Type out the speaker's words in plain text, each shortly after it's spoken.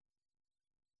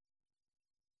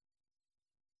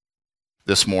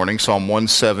this morning, Psalm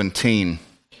 117.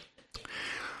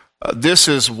 This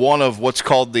is one of what's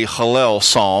called the Hallel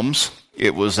Psalms.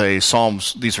 It was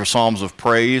these are psalms of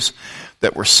praise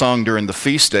that were sung during the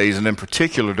feast days, and in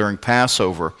particular during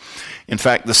Passover. In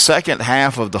fact, the second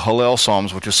half of the Hallel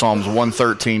Psalms, which is Psalms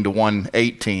 113 to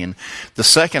 118, the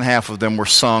second half of them were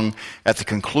sung at the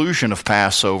conclusion of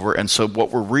Passover, and so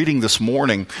what we're reading this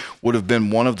morning would have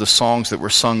been one of the songs that were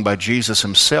sung by Jesus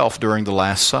himself during the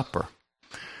Last Supper.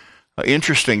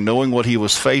 Interesting, knowing what he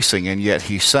was facing, and yet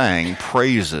he sang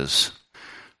praises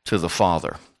to the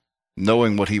Father,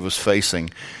 knowing what he was facing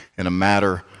in a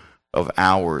matter of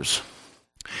hours.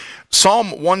 Psalm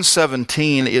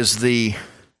 117 is the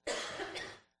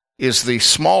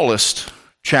smallest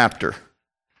chapter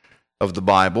of the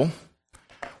Bible.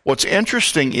 What's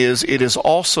interesting is it is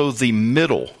also the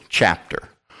middle chapter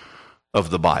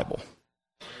of the Bible.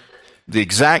 The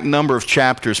exact number of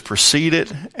chapters precede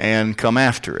it and come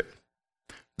after it.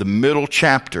 The middle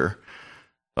chapter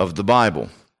of the Bible.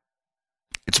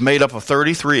 It's made up of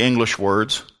 33 English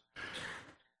words,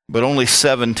 but only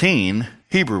 17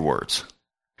 Hebrew words.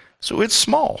 So it's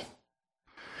small.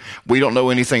 We don't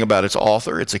know anything about its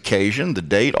author, its occasion, the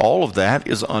date, all of that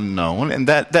is unknown, and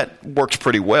that works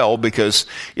pretty well because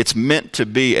it's meant to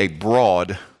be a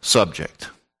broad subject.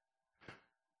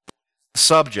 The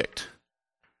subject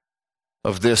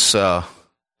of this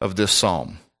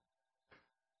psalm.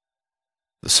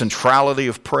 The centrality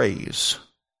of praise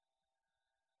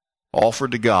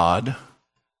offered to God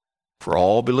for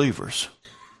all believers.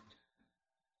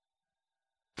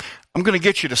 I'm going to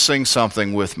get you to sing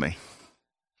something with me.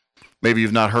 Maybe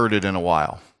you've not heard it in a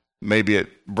while. Maybe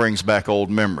it brings back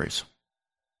old memories.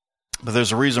 But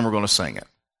there's a reason we're going to sing it.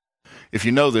 If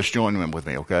you know this, join in with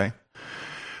me, okay?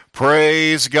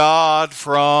 Praise God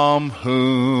from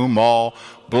whom all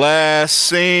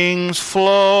blessings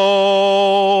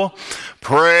flow.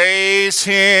 Praise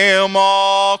him,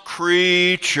 all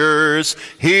creatures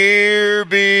here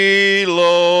below.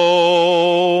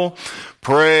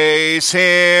 Praise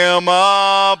him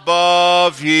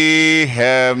above, ye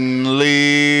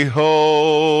heavenly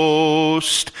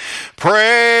host.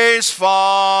 Praise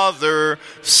Father,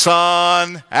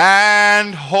 Son,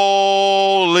 and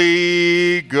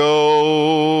Holy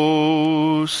Ghost.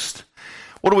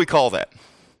 What do we call that?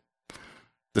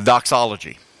 The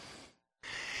doxology.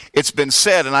 It's been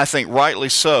said, and I think rightly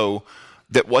so,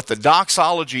 that what the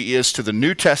doxology is to the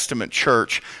New Testament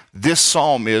church, this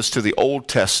psalm is to the Old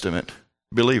Testament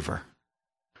believer.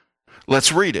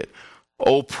 Let's read it.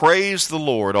 Oh, praise the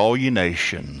Lord, all ye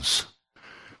nations.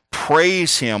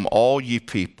 Praise him, all ye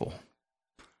people.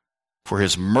 For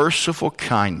his merciful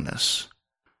kindness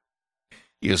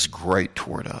is great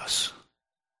toward us.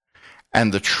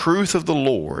 And the truth of the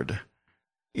Lord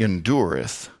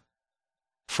endureth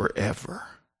forever.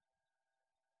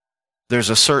 There's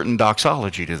a certain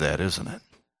doxology to that, isn't it?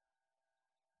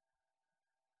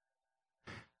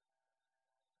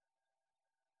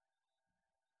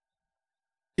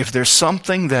 If there's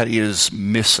something that is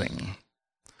missing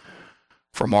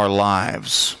from our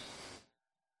lives,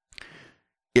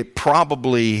 it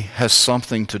probably has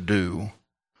something to do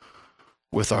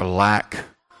with our lack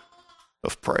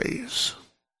of praise.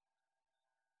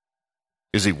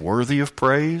 Is he worthy of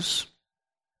praise?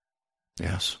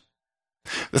 Yes.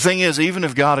 The thing is, even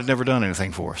if God had never done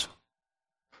anything for us,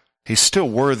 he's still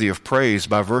worthy of praise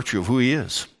by virtue of who he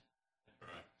is.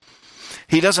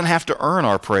 He doesn't have to earn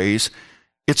our praise.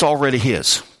 It's already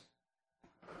his.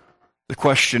 The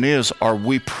question is, are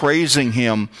we praising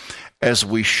him as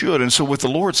we should? And so with the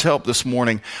Lord's help this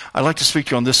morning, I'd like to speak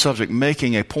to you on this subject,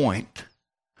 making a point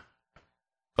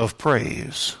of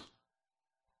praise.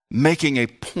 Making a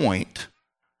point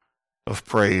of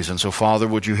praise. And so, Father,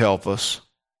 would you help us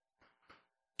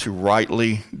to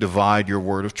rightly divide your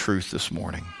word of truth this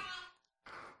morning?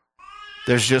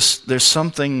 There's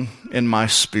something in my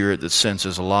spirit that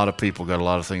senses a lot of people got a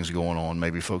lot of things going on.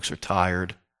 Maybe folks are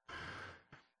tired.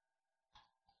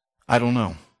 I don't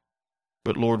know.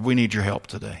 But Lord, we need your help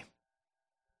today.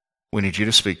 We need you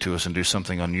to speak to us and do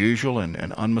something unusual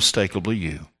and unmistakably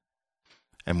you.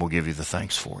 And we'll give you the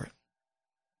thanks for it.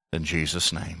 In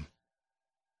Jesus' name,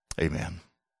 amen.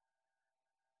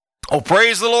 Oh,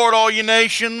 praise the Lord, all ye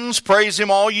nations. Praise him,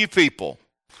 all ye people.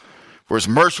 For his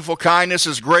merciful kindness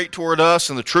is great toward us,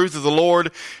 and the truth of the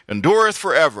Lord endureth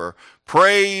forever.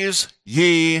 Praise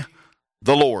ye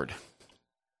the Lord.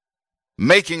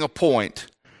 Making a point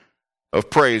of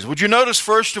praise. Would you notice,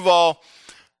 first of all,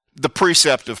 the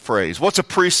precept of praise. What's a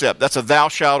precept? That's a thou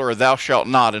shalt or a thou shalt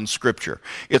not in Scripture.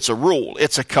 It's a rule.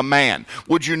 It's a command.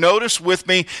 Would you notice with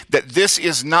me that this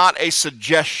is not a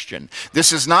suggestion?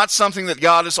 This is not something that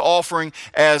God is offering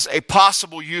as a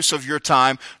possible use of your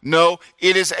time. No,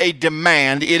 it is a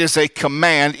demand. It is a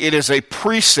command. It is a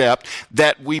precept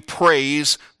that we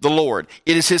praise the Lord.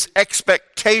 It is His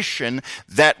expectation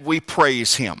that we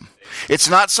praise Him. It's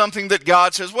not something that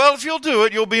God says, well, if you'll do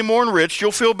it, you'll be more enriched,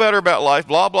 you'll feel better about life,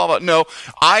 blah, blah, blah. No,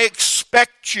 I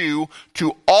expect you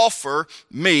to offer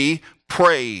me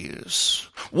praise.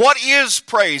 What is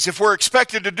praise? If we're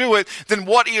expected to do it, then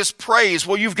what is praise?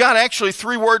 Well, you've got actually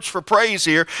 3 words for praise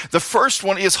here. The first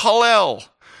one is Hallel.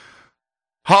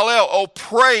 Hallel, oh,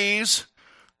 praise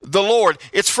the Lord.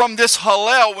 It's from this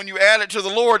Hallel, when you add it to the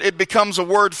Lord, it becomes a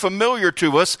word familiar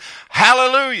to us.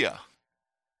 Hallelujah.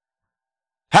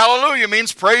 Hallelujah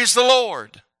means praise the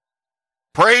Lord.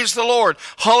 Praise the Lord.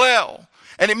 Hallel.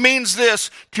 And it means this,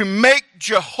 to make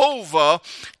Jehovah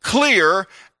clear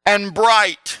and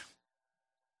bright.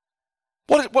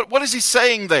 What is he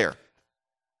saying there?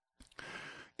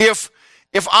 If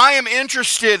I am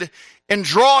interested in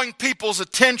drawing people's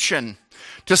attention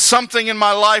to something in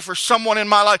my life or someone in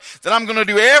my life, then I'm going to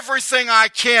do everything I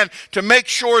can to make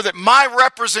sure that my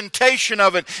representation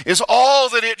of it is all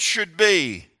that it should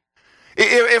be.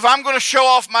 If I'm going to show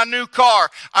off my new car,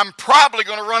 I'm probably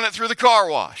going to run it through the car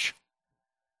wash.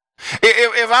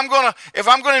 If I'm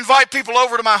going to invite people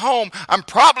over to my home, I'm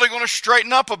probably going to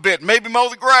straighten up a bit, maybe mow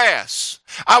the grass.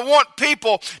 I want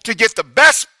people to get the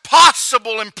best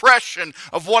possible impression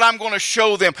of what I'm going to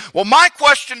show them. Well, my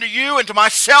question to you and to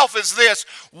myself is this: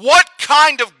 what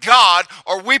kind of God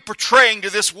are we portraying to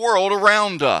this world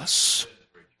around us?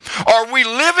 Are we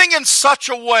living in such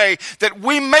a way that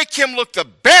we make Him look the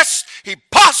best He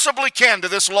possibly can to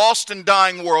this lost and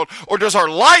dying world? Or does our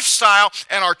lifestyle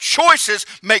and our choices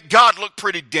make God look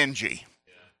pretty dingy?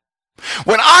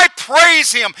 When I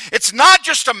praise Him, it's not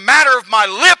just a matter of my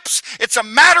lips, it's a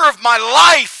matter of my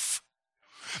life.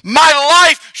 My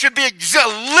life should be a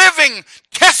living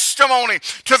testimony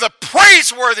to the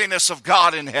praiseworthiness of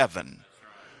God in heaven.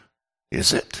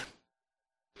 Is it?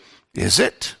 Is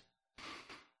it?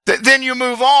 Then you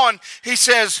move on. He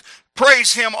says,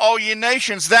 praise Him, all ye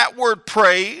nations. That word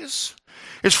praise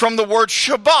is from the word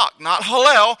Shabach, not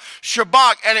Hallel,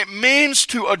 Shabach, and it means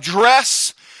to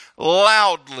address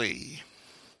loudly.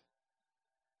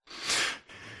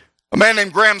 A man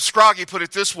named Graham Scroggie put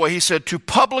it this way. He said, to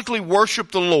publicly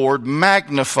worship the Lord,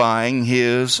 magnifying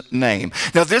His name.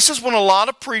 Now, this is when a lot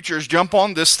of preachers jump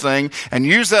on this thing and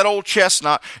use that old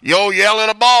chestnut. You'll yell at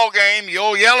a ball game,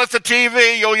 you'll yell at the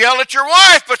TV, you'll yell at your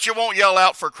wife, but you won't yell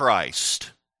out for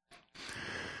Christ.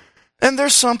 And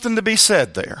there's something to be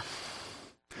said there.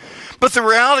 But the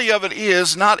reality of it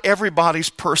is, not everybody's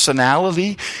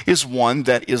personality is one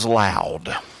that is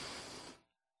loud.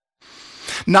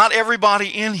 Not everybody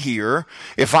in here,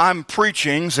 if I'm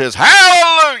preaching, says,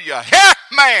 hallelujah,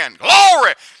 man,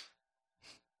 glory.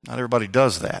 Not everybody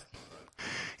does that.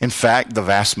 In fact, the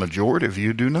vast majority of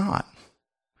you do not.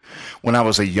 When I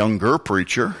was a younger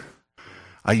preacher,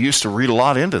 I used to read a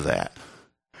lot into that.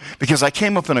 Because I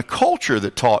came up in a culture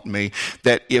that taught me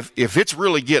that if it's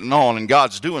really getting on and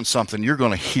God's doing something, you're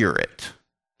going to hear it.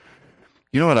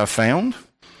 You know what I found?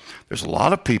 There's a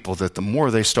lot of people that the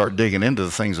more they start digging into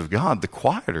the things of God, the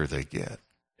quieter they get.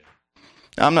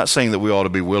 Now, I'm not saying that we ought to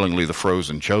be willingly the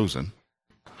frozen chosen.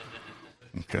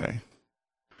 Okay.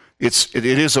 It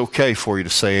is okay for you to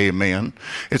say amen.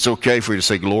 It's okay for you to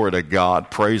say glory to God,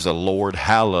 praise the Lord,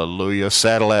 hallelujah,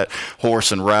 saddle that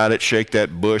horse and ride it, shake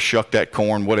that bush, shuck that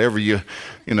corn, whatever you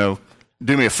know,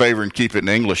 do me a favor and keep it in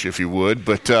English if you would,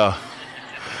 but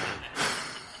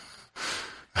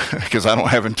because I don't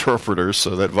have interpreters,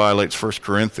 so that violates 1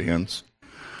 Corinthians.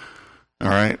 All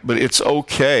right, but it's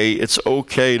okay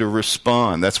to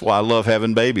respond. That's why I love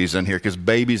having babies in here, because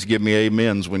babies give me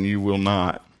amens when you will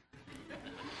not.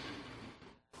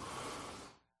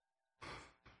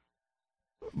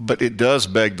 But it does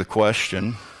beg the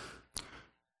question,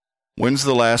 when's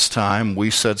the last time we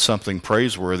said something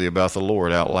praiseworthy about the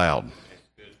Lord out loud?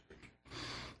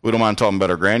 We don't mind talking about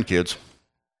our grandkids.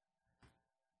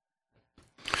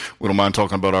 We don't mind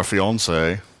talking about our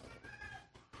fiancé.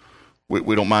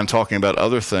 We don't mind talking about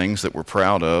other things that we're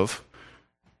proud of.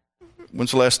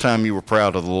 When's the last time you were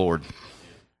proud of the Lord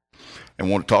and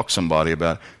want to talk to somebody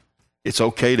about it? It's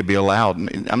okay to be loud.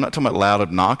 I'm not talking about loud,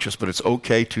 obnoxious, but it's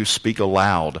okay to speak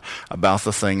aloud about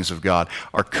the things of God.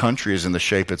 Our country is in the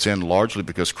shape it's in largely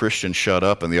because Christians shut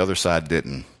up and the other side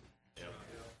didn't.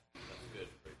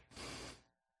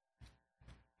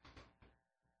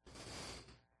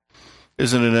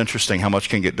 Isn't it interesting how much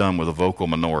can get done with a vocal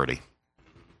minority?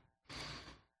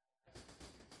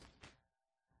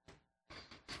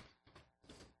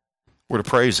 We're to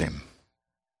praise Him.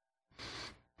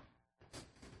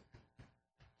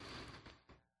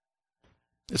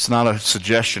 It's not a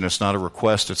suggestion, it's not a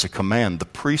request, it's a command, the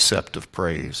precept of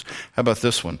praise. How about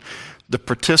this one? The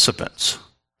participants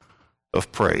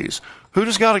of praise. Who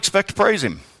does God expect to praise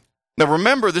Him? Now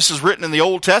remember, this is written in the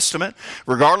Old Testament.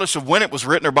 Regardless of when it was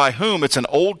written or by whom, it's an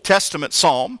Old Testament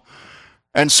psalm.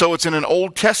 And so it's in an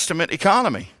Old Testament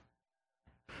economy.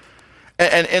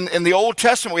 And in the Old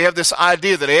Testament, we have this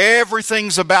idea that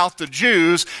everything's about the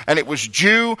Jews, and it was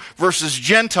Jew versus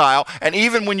Gentile. And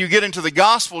even when you get into the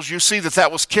Gospels, you see that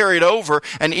that was carried over.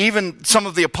 And even some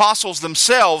of the apostles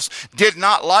themselves did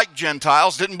not like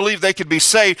Gentiles, didn't believe they could be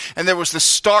saved. And there was this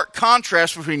stark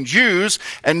contrast between Jews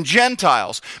and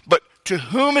Gentiles. But to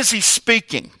whom is he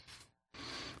speaking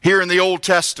here in the Old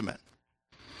Testament?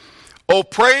 Oh,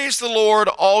 praise the Lord,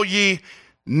 all ye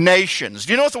nations.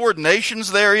 Do you know what the word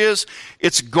nations there is?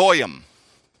 It's goyim.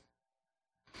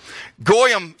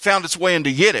 Goyim found its way into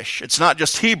Yiddish. It's not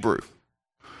just Hebrew.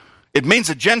 It means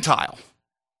a Gentile.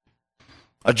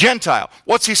 A Gentile.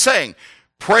 What's he saying?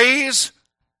 Praise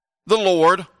the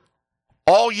Lord,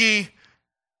 all ye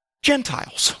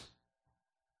Gentiles.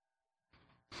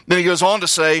 Then he goes on to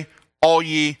say, all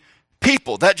ye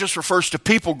people. That just refers to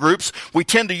people groups. We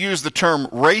tend to use the term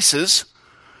races.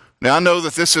 Now I know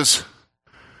that this is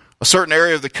a certain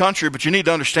area of the country, but you need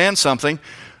to understand something.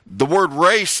 The word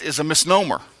race is a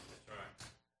misnomer.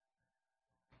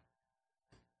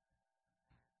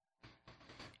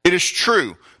 It is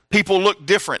true. People look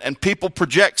different and people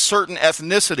project certain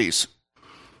ethnicities.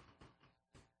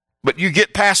 But you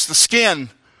get past the skin,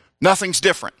 nothing's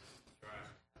different.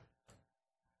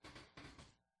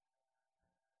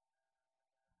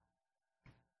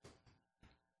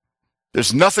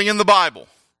 There's nothing in the Bible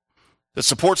that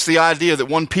supports the idea that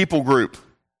one people group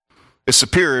is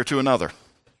superior to another.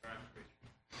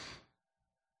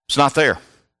 It's not there.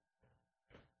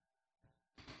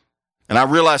 And I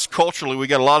realize culturally we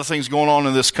got a lot of things going on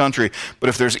in this country, but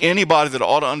if there's anybody that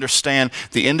ought to understand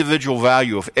the individual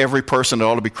value of every person, it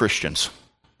ought to be Christians.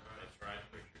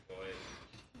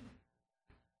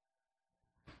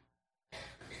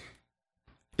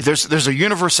 There's a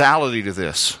universality to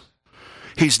this.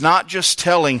 He's not just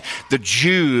telling the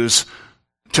Jews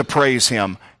to praise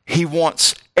Him. He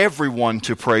wants everyone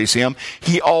to praise Him.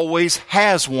 He always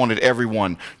has wanted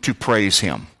everyone to praise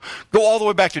Him. Go all the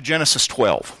way back to Genesis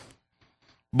 12.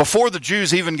 Before the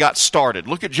Jews even got started,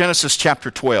 look at Genesis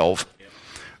chapter 12,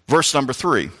 verse number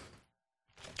 3.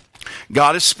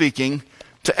 God is speaking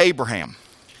to Abraham.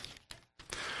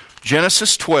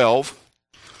 Genesis 12,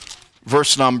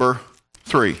 verse number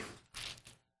 3.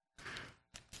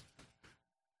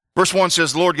 Verse 1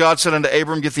 says, the Lord God said unto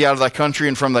Abram, get thee out of thy country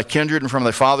and from thy kindred and from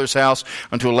thy father's house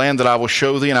unto a land that I will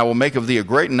show thee, and I will make of thee a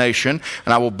great nation,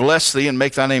 and I will bless thee and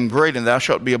make thy name great, and thou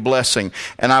shalt be a blessing.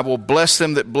 And I will bless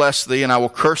them that bless thee, and I will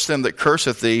curse them that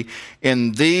curseth thee.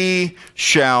 In thee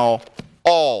shall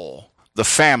all the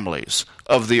families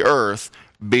of the earth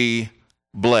be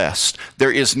blessed.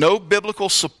 There is no biblical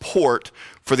support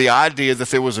for the idea that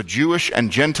there was a Jewish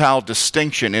and Gentile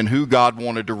distinction in who God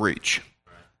wanted to reach.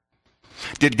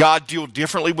 Did God deal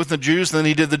differently with the Jews than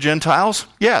He did the Gentiles?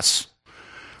 Yes.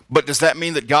 But does that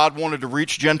mean that God wanted to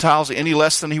reach Gentiles any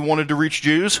less than He wanted to reach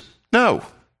Jews? No.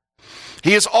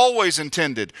 He has always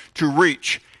intended to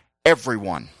reach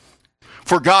everyone.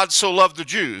 For God so loved the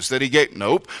Jews that He gave,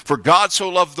 nope. For God so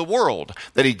loved the world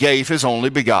that He gave His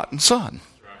only begotten Son.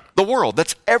 The world,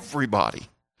 that's everybody.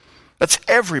 That's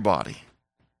everybody.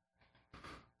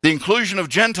 The inclusion of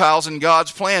Gentiles in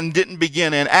God's plan didn't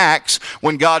begin in Acts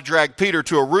when God dragged Peter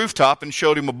to a rooftop and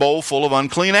showed him a bowl full of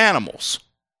unclean animals.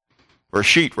 Or a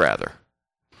sheet, rather.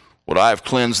 What I have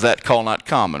cleansed, that call not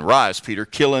common. Rise, Peter,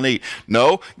 kill and eat.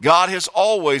 No, God has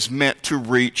always meant to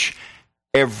reach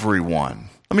everyone.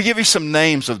 Let me give you some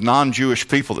names of non-Jewish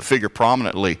people that figure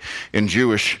prominently in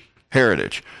Jewish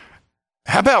heritage.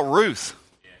 How about Ruth?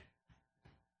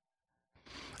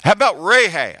 How about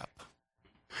Rahab?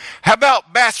 How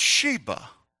about Bathsheba?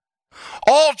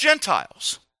 All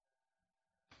Gentiles.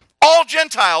 All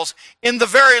Gentiles in the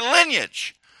very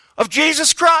lineage of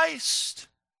Jesus Christ.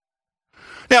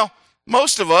 Now,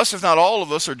 most of us, if not all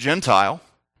of us, are Gentile.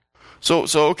 So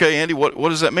okay, Andy, what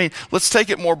does that mean? Let's take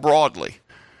it more broadly.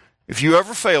 If you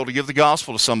ever fail to give the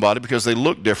gospel to somebody because they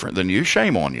look different than you,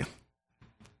 shame on you.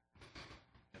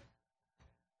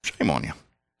 Shame on you.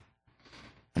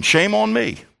 And shame on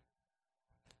me.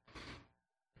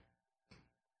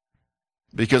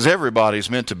 Because everybody's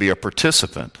meant to be a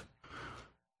participant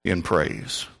in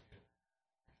praise.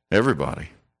 Everybody.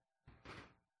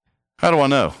 How do I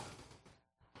know?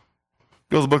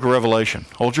 Go to the book of Revelation.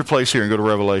 Hold your place here and go to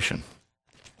Revelation.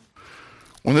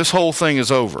 When this whole thing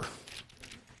is over,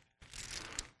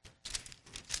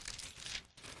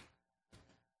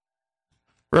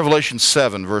 Revelation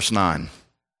 7, verse 9.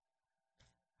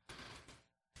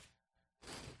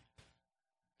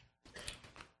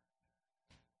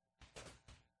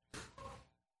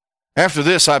 After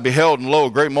this I beheld, and lo,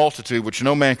 a great multitude, which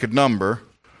no man could number,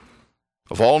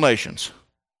 of all nations,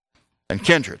 and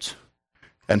kindreds,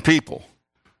 and people,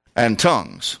 and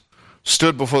tongues,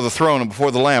 stood before the throne and before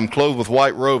the Lamb, clothed with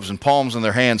white robes and palms in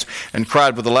their hands, and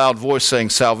cried with a loud voice, saying,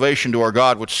 Salvation to our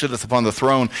God, which sitteth upon the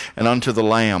throne, and unto the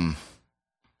Lamb.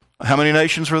 How many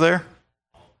nations were there?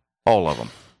 All of them.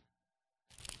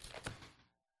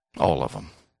 All of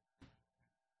them.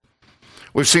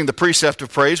 We've seen the precept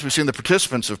of praise. We've seen the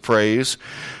participants of praise.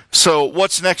 So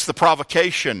what's next? The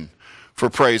provocation for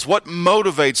praise. What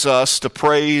motivates us to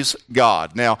praise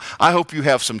God? Now, I hope you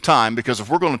have some time, because if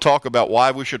we're going to talk about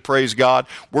why we should praise God,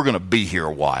 we're going to be here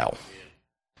a while.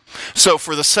 So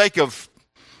for the sake of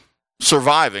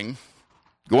surviving,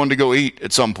 going to go eat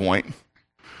at some point,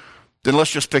 then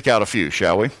let's just pick out a few,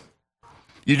 shall we?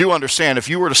 You do understand, if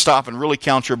you were to stop and really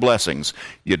count your blessings,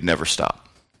 you'd never stop.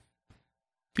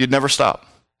 You'd never stop.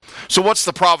 So what's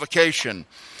the provocation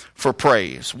for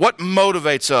praise? What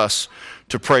motivates us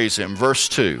to praise Him? Verse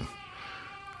 2,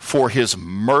 for His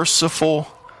merciful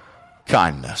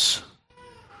kindness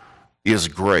is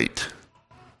great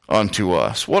unto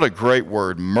us. What a great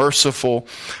word, merciful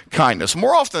kindness.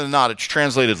 More often than not, it's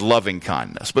translated loving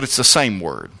kindness, but it's the same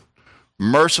word.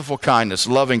 Merciful kindness,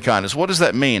 loving kindness. What does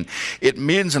that mean? It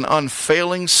means an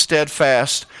unfailing,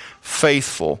 steadfast,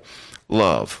 faithful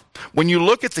love. When you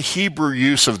look at the Hebrew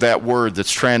use of that word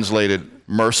that's translated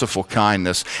merciful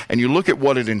kindness, and you look at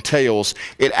what it entails,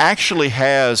 it actually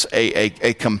has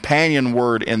a companion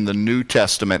word in the New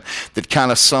Testament that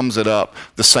kind of sums it up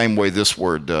the same way this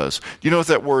word does. Do you know what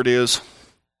that word is?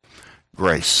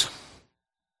 Grace.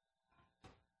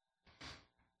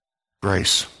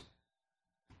 Grace.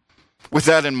 With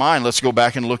that in mind, let's go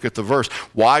back and look at the verse.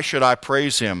 Why should I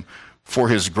praise Him? For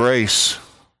His grace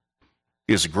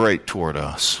is great toward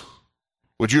us.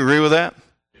 Would you agree with that?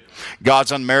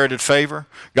 God's unmerited favor,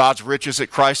 God's riches at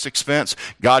Christ's expense,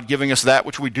 God giving us that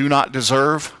which we do not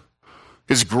deserve,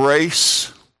 His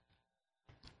grace,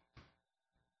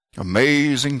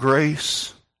 amazing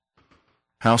grace,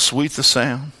 how sweet the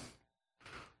sound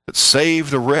that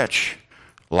saved a wretch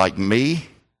like me,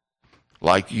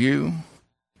 like you.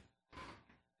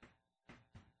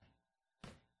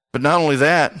 But not only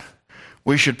that,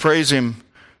 we should praise Him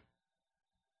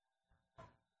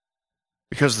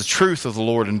because the truth of the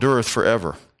Lord endureth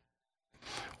forever.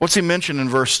 What's He mentioned in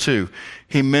verse 2?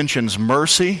 He mentions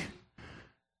mercy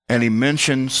and He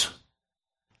mentions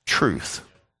truth.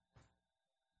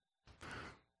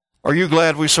 Are you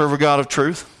glad we serve a God of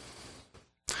truth?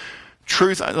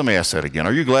 Truth, let me ask that again.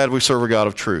 Are you glad we serve a God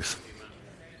of truth?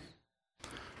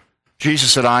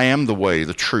 Jesus said, I am the way,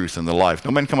 the truth, and the life.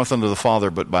 No man cometh unto the Father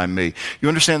but by me. You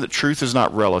understand that truth is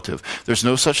not relative. There's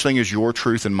no such thing as your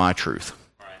truth and my truth.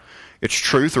 It's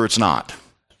truth or it's not.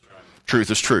 Truth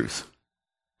is truth.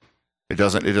 It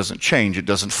doesn't change. It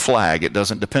doesn't flag. It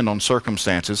doesn't depend on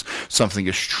circumstances. Something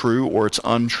is true or it's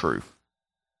untrue.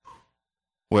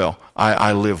 Well,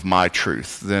 I live my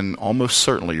truth. Then almost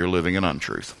certainly you're living an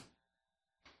untruth.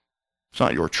 It's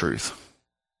not your truth.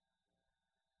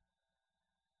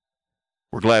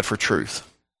 We're glad for truth.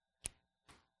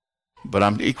 But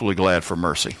I'm equally glad for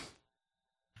mercy.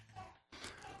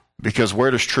 Because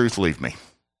where does truth leave me?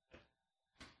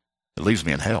 It leaves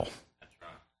me in hell.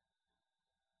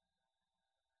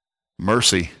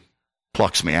 Mercy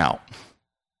plucks me out.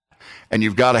 And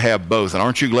you've got to have both. And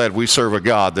aren't you glad we serve a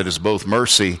God that is both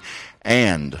mercy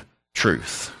and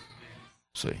truth?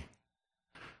 See,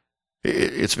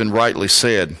 it's been rightly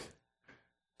said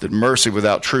that mercy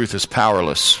without truth is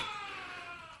powerless.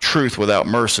 Truth without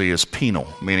mercy is penal,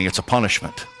 meaning it's a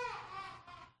punishment.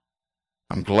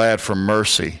 I'm glad for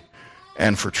mercy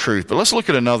and for truth. But let's look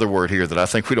at another word here that I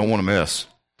think we don't want to miss.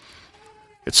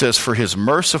 It says, for His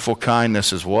merciful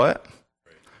kindness is what?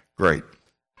 Great.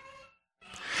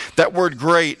 That word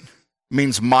great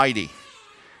means mighty.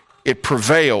 It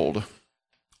prevailed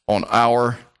on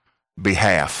our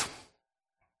behalf.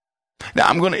 Now,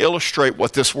 I'm going to illustrate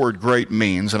what this word great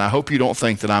means, and I hope you don't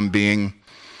think that I'm being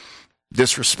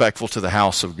disrespectful to the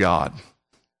house of God.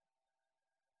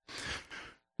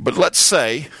 But let's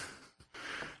say,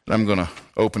 and I'm going to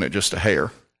open it just a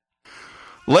hair.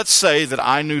 Let's say that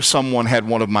I knew someone had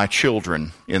one of my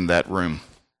children in that room.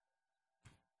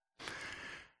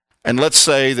 And let's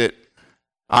say that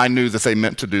I knew that they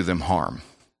meant to do them harm.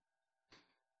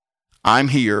 I'm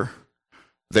here,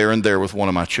 there and there with one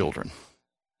of my children.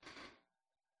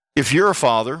 If you're a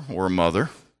father or a mother,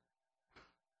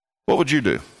 what would you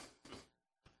do?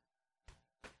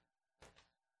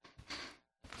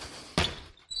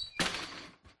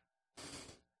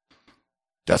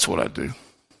 That's what I'd do.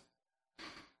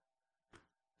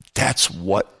 That's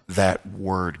what that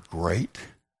word great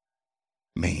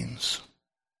means.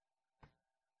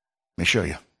 Let me show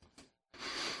you.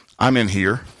 I'm in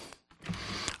here.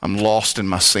 I'm lost in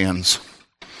my sins.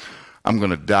 I'm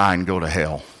going to die and go to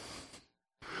hell.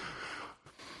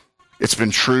 It's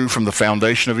been true from the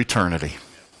foundation of eternity.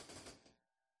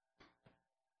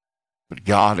 But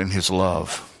God in his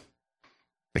love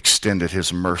extended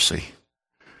his mercy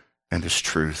and his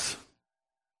truth.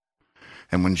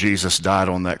 And when Jesus died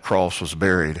on that cross, was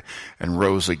buried, and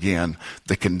rose again,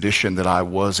 the condition that I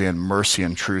was in, mercy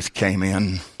and truth came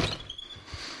in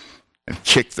and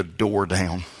kicked the door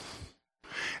down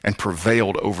and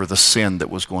prevailed over the sin that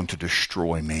was going to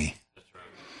destroy me.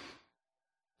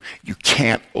 You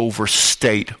can't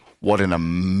overstate what an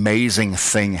amazing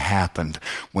thing happened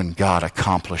when God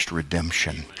accomplished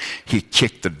redemption. He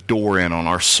kicked the door in on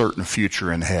our certain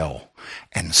future in hell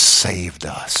and saved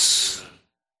us.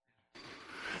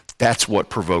 That's what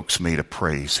provokes me to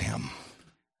praise him.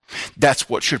 That's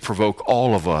what should provoke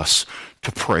all of us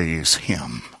to praise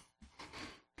him.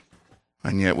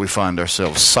 And yet we find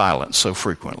ourselves silent so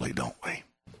frequently, don't we?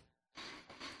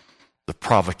 The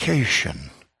provocation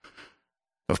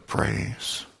of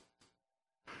praise.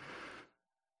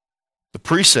 The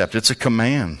precept, it's a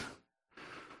command.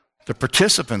 The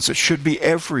participants, it should be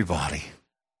everybody.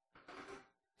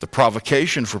 The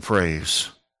provocation for praise,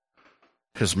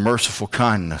 his merciful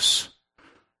kindness,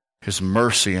 his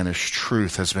mercy and his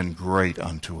truth has been great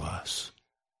unto us.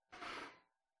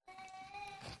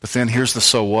 But then here's the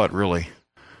so what, really.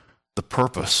 The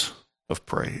purpose of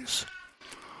praise.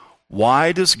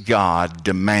 Why does God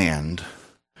demand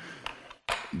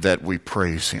that we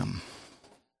praise him?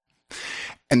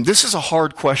 And this is a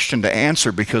hard question to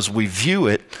answer because we view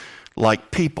it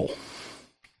like people.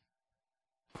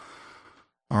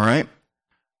 All right?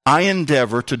 I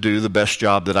endeavor to do the best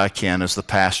job that I can as the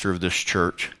pastor of this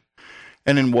church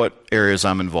and in what areas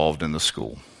I'm involved in the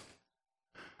school.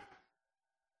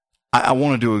 I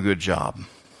want to do a good job.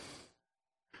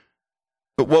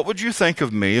 But what would you think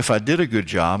of me if I did a good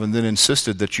job and then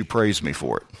insisted that you praise me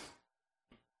for it?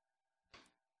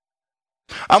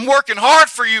 I'm working hard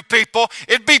for you people.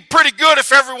 It'd be pretty good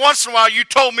if every once in a while you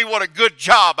told me what a good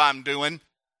job I'm doing.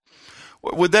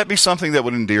 Would that be something that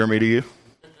would endear me to you?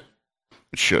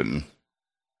 It shouldn't.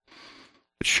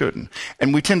 It shouldn't.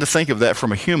 And we tend to think of that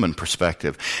from a human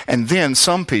perspective. And then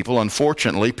some people,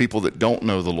 unfortunately, people that don't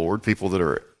know the Lord, people that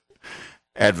are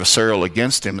adversarial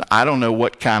against him, I don't know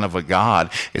what kind of a God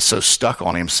is so stuck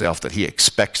on himself that he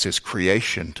expects his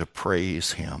creation to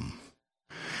praise him.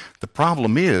 The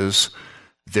problem is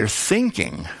they're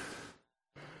thinking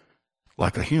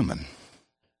like a human.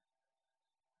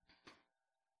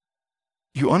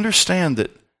 You understand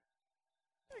that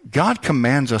God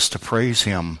commands us to praise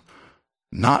him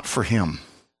not for him.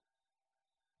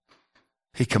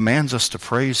 He commands us to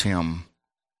praise him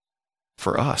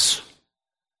for us.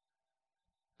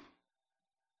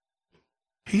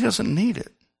 He doesn't need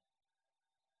it.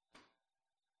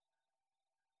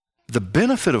 The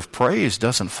benefit of praise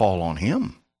doesn't fall on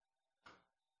him.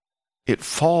 It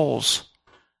falls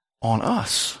on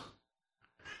us.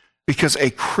 Because a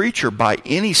creature, by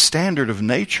any standard of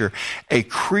nature, a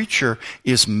creature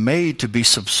is made to be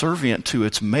subservient to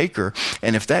its maker.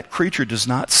 And if that creature does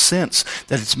not sense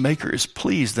that its maker is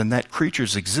pleased, then that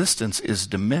creature's existence is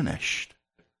diminished.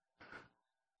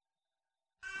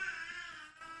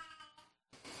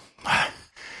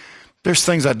 There's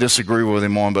things I disagree with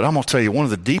him on, but I'm going to tell you, one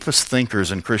of the deepest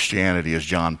thinkers in Christianity is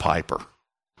John Piper.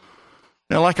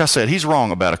 Now, like I said, he's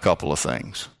wrong about a couple of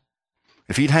things.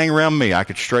 If he'd hang around me, I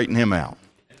could straighten him out.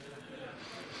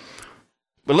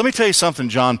 But let me tell you something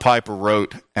John Piper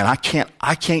wrote, and I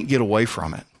can't get away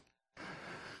from it.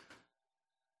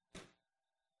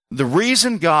 The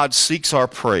reason God seeks our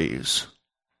praise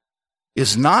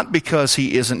is not because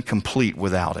he isn't complete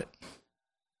without it.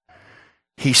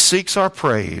 He seeks our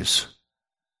praise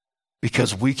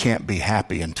because we can't be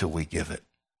happy until we give it.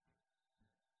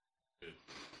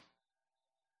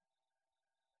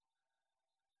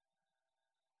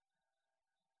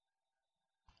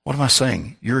 What am I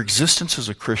saying? Your existence as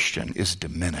a Christian is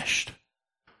diminished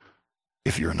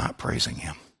if you're not praising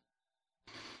him.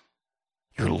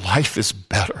 Your life is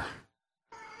better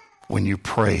when you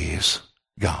praise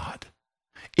God.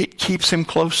 It keeps him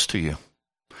close to you.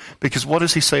 Because what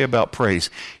does he say about praise?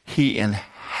 He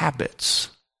inhabits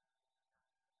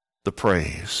the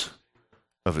praise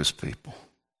of his people.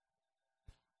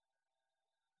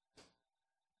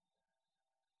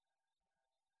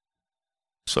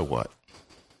 So what?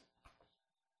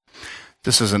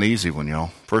 This is an easy one, y'all.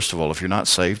 First of all, if you're not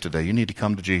saved today, you need to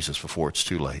come to Jesus before it's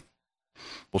too late.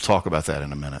 We'll talk about that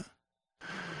in a minute.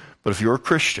 But if you're a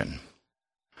Christian,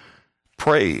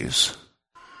 praise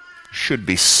should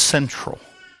be central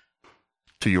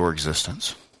to your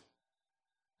existence.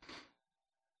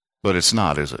 But it's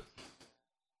not, is it?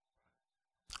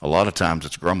 A lot of times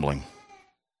it's grumbling.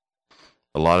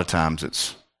 A lot of times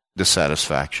it's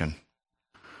dissatisfaction.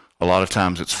 A lot of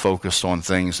times it's focused on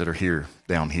things that are here,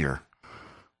 down here,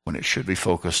 when it should be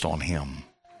focused on him.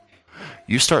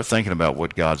 You start thinking about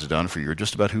what God's done for you, or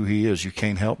just about who he is, you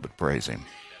can't help but praise him.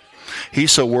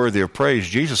 He's so worthy of praise.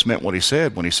 Jesus meant what he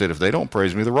said when he said, if they don't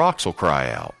praise me, the rocks will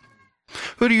cry out.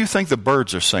 Who do you think the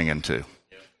birds are singing to?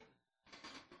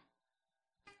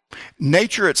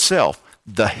 Nature itself,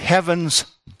 the heavens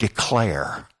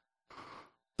declare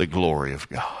the glory of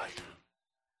God.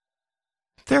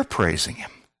 They're praising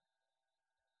him.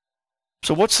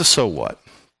 So what's the so what?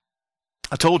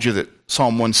 I told you that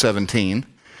Psalm 117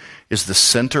 is the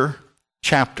center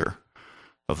chapter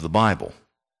of the Bible.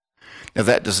 Now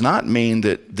that does not mean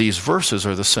that these verses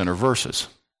are the center verses.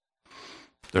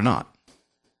 They're not.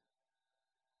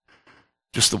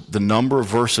 Just the number of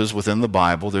verses within the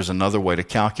Bible, there's another way to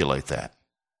calculate that.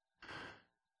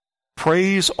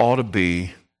 Praise ought to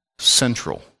be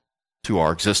central to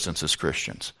our existence as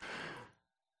Christians.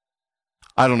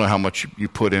 I don't know how much you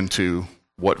put into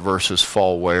what verses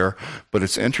fall where, but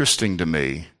it's interesting to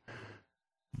me,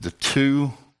 the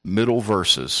two middle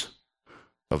verses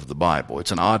of the Bible.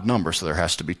 It's an odd number, so there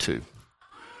has to be two.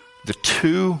 The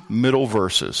two middle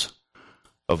verses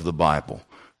of the Bible.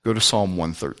 Go to Psalm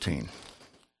 113.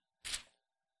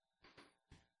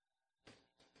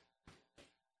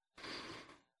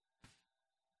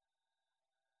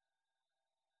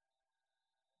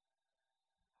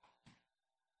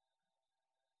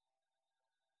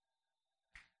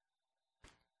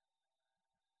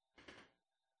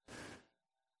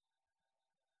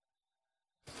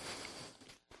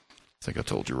 I think I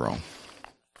told you wrong.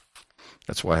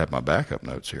 That's why I have my backup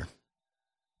notes here.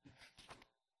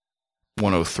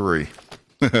 103.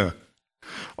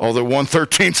 Although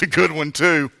 113's a good one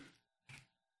too.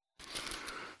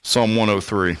 Psalm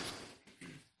 103.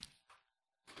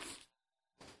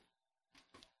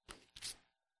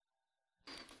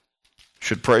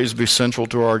 Should praise be central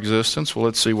to our existence? Well,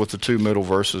 let's see what the two middle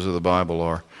verses of the Bible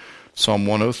are. Psalm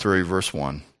 103, verse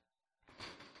 1.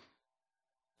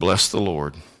 Bless the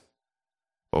Lord,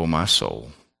 O my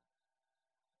soul,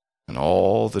 and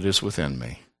all that is within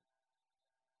me.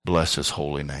 Bless his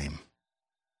holy name.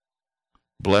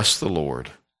 Bless the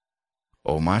Lord,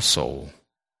 O my soul,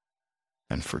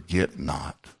 and forget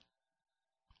not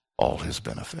all his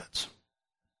benefits.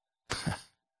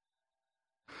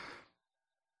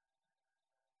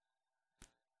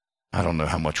 I don't know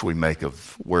how much we make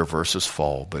of where verses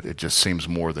fall, but it just seems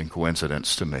more than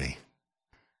coincidence to me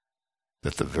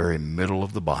that the very middle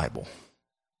of the Bible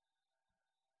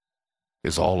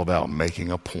is all about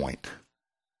making a point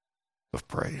of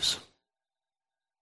praise.